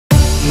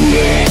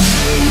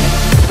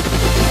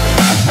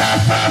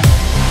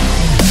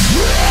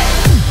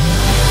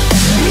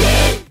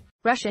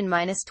Russian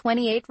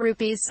 -28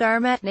 rupees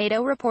Sarmat.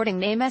 NATO reporting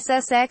name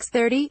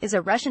SSX-30 is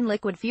a Russian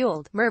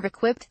liquid-fueled,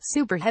 MIRV-equipped,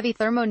 super-heavy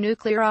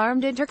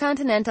thermonuclear-armed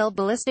intercontinental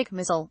ballistic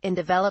missile, in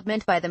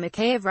development by the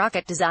Makeyev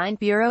Rocket Design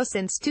Bureau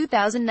since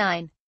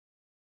 2009.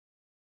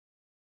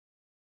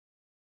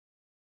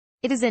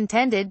 It is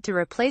intended to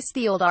replace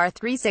the old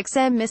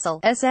R-36M missile,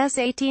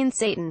 SS-18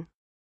 Satan.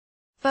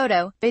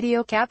 Photo,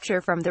 video capture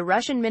from the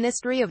Russian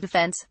Ministry of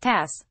Defense,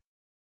 TASS.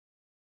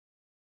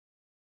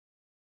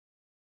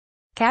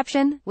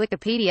 Caption,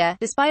 Wikipedia.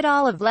 Despite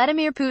all of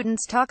Vladimir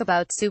Putin's talk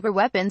about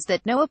superweapons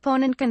that no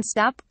opponent can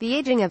stop, the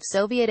aging of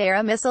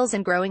Soviet-era missiles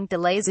and growing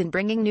delays in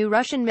bringing new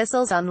Russian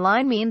missiles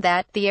online mean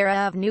that the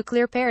era of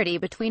nuclear parity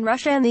between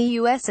Russia and the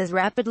US is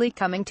rapidly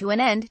coming to an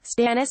end,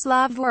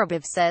 Stanislav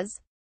Vorobyev says.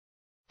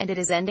 And it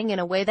is ending in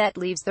a way that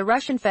leaves the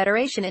Russian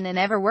Federation in an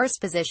ever worse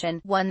position,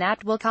 one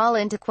that will call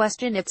into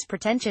question its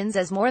pretensions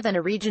as more than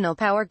a regional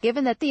power,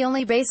 given that the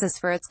only basis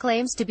for its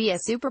claims to be a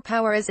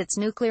superpower is its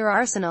nuclear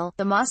arsenal,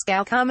 the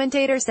Moscow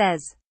commentator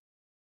says.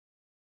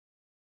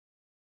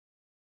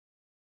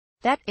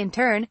 That, in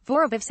turn,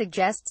 Vorobyev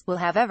suggests, will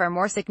have ever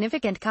more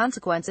significant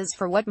consequences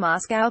for what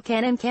Moscow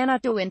can and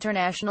cannot do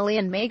internationally,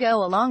 and may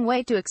go a long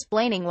way to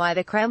explaining why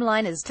the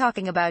Kremlin is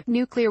talking about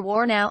nuclear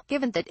war now,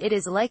 given that it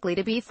is likely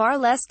to be far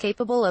less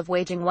capable of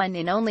waging one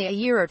in only a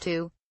year or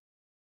two.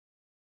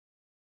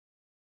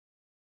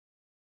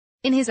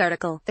 In his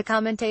article, the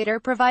commentator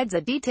provides a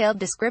detailed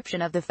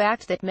description of the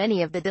fact that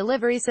many of the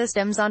delivery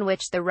systems on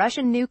which the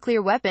Russian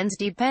nuclear weapons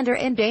depend are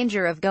in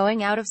danger of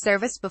going out of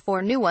service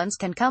before new ones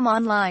can come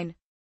online.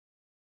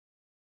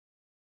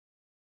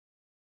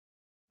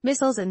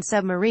 Missiles and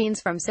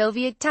submarines from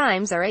Soviet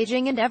times are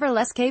aging and ever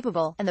less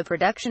capable, and the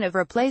production of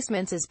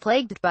replacements is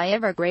plagued by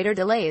ever greater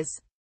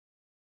delays.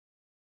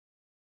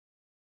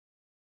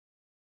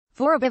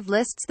 Vorobyev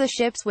lists the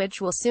ships which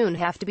will soon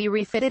have to be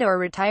refitted or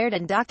retired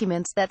and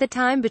documents that the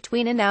time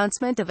between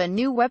announcement of a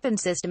new weapon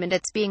system and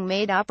its being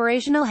made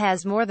operational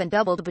has more than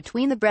doubled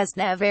between the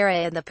Brezhnev era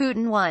and the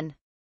Putin one.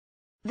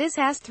 This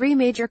has three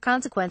major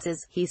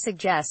consequences, he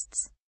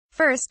suggests.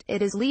 First,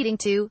 it is leading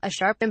to a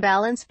sharp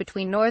imbalance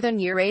between Northern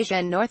Eurasia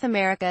and North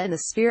America in the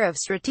sphere of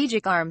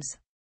strategic arms.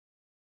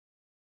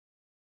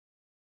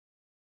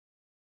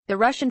 The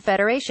Russian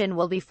Federation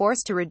will be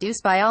forced to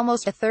reduce by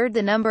almost a third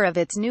the number of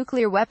its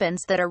nuclear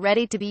weapons that are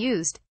ready to be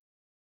used.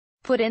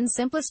 Put in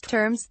simplest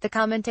terms, the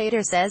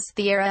commentator says,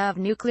 the era of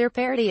nuclear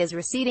parity is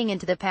receding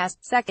into the past.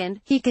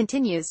 Second, he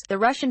continues, the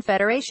Russian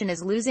Federation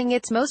is losing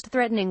its most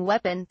threatening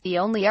weapon, the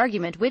only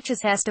argument which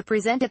has to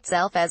present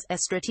itself as a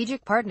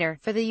strategic partner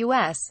for the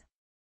US.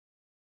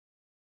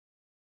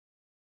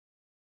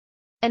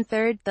 And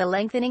third, the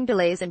lengthening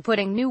delays in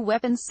putting new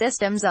weapons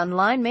systems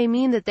online may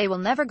mean that they will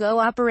never go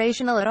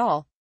operational at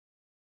all.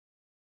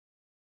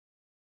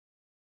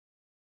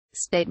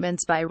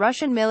 Statements by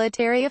Russian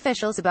military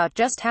officials about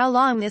just how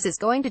long this is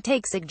going to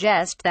take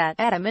suggest that,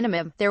 at a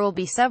minimum, there will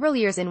be several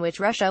years in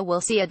which Russia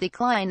will see a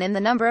decline in the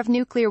number of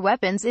nuclear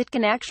weapons it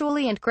can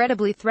actually and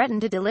credibly threaten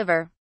to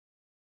deliver.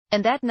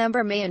 And that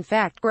number may in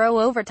fact grow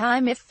over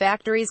time if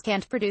factories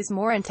can't produce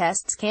more and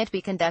tests can't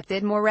be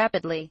conducted more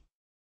rapidly.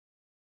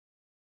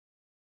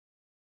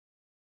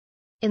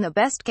 In the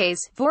best case,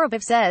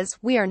 Vorobyev says,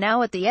 we are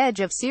now at the edge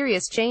of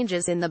serious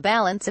changes in the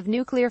balance of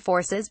nuclear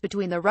forces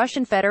between the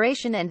Russian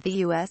Federation and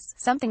the US,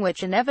 something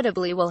which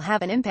inevitably will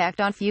have an impact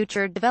on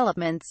future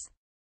developments.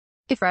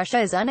 If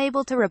Russia is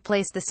unable to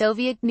replace the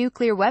Soviet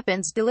nuclear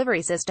weapons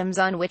delivery systems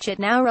on which it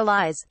now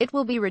relies, it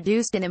will be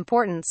reduced in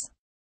importance.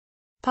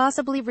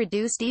 Possibly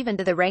reduced even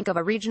to the rank of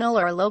a regional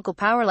or a local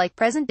power like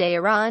present-day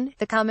Iran,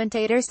 the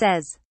commentator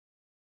says.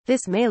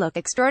 This may look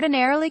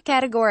extraordinarily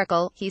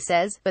categorical, he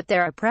says, but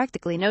there are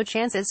practically no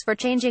chances for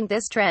changing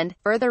this trend.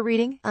 Further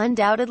reading,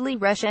 undoubtedly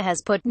Russia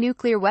has put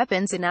nuclear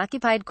weapons in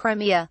occupied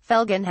Crimea.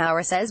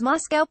 Felgenhauer says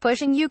Moscow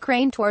pushing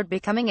Ukraine toward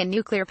becoming a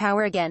nuclear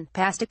power again.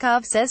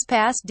 Pastakov says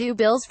past due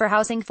bills for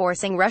housing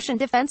forcing Russian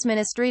Defense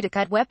Ministry to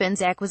cut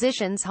weapons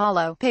acquisitions.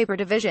 Hollow paper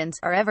divisions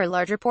are ever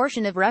larger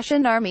portion of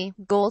Russian army.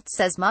 Goltz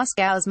says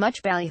Moscow's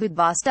much ballyhooed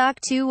Vostok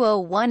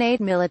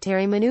 2018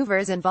 military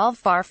maneuvers involve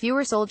far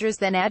fewer soldiers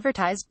than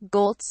advertised.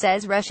 Goltz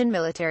says Russian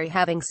military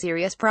having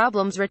serious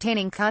problems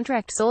retaining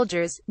contract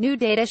soldiers. New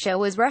data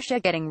show is Russia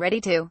getting ready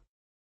to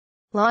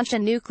launch a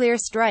nuclear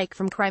strike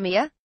from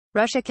Crimea?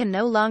 Russia can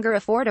no longer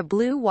afford a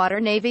blue water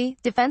navy,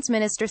 defense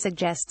minister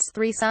suggests.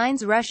 3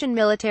 signs Russian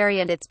military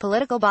and its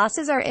political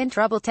bosses are in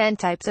trouble. 10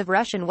 types of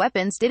Russian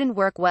weapons didn't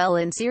work well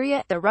in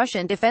Syria. The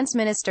Russian defense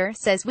minister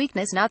says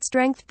weakness not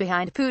strength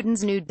behind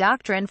Putin's new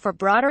doctrine for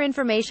broader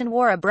information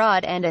war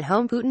abroad and at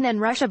home. Putin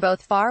and Russia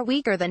both far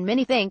weaker than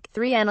many think.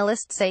 3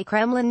 analysts say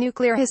Kremlin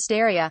nuclear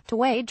hysteria, to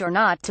wage or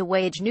not to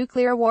wage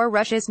nuclear war.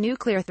 Russia's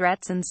nuclear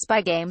threats and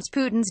spy games.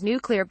 Putin's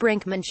nuclear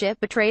brinkmanship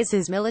betrays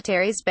his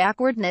military's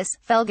backwardness.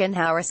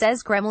 Felgenhauer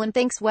says Kremlin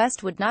thinks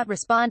West would not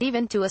respond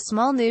even to a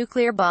small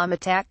nuclear bomb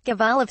attack.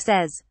 Kavalov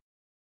says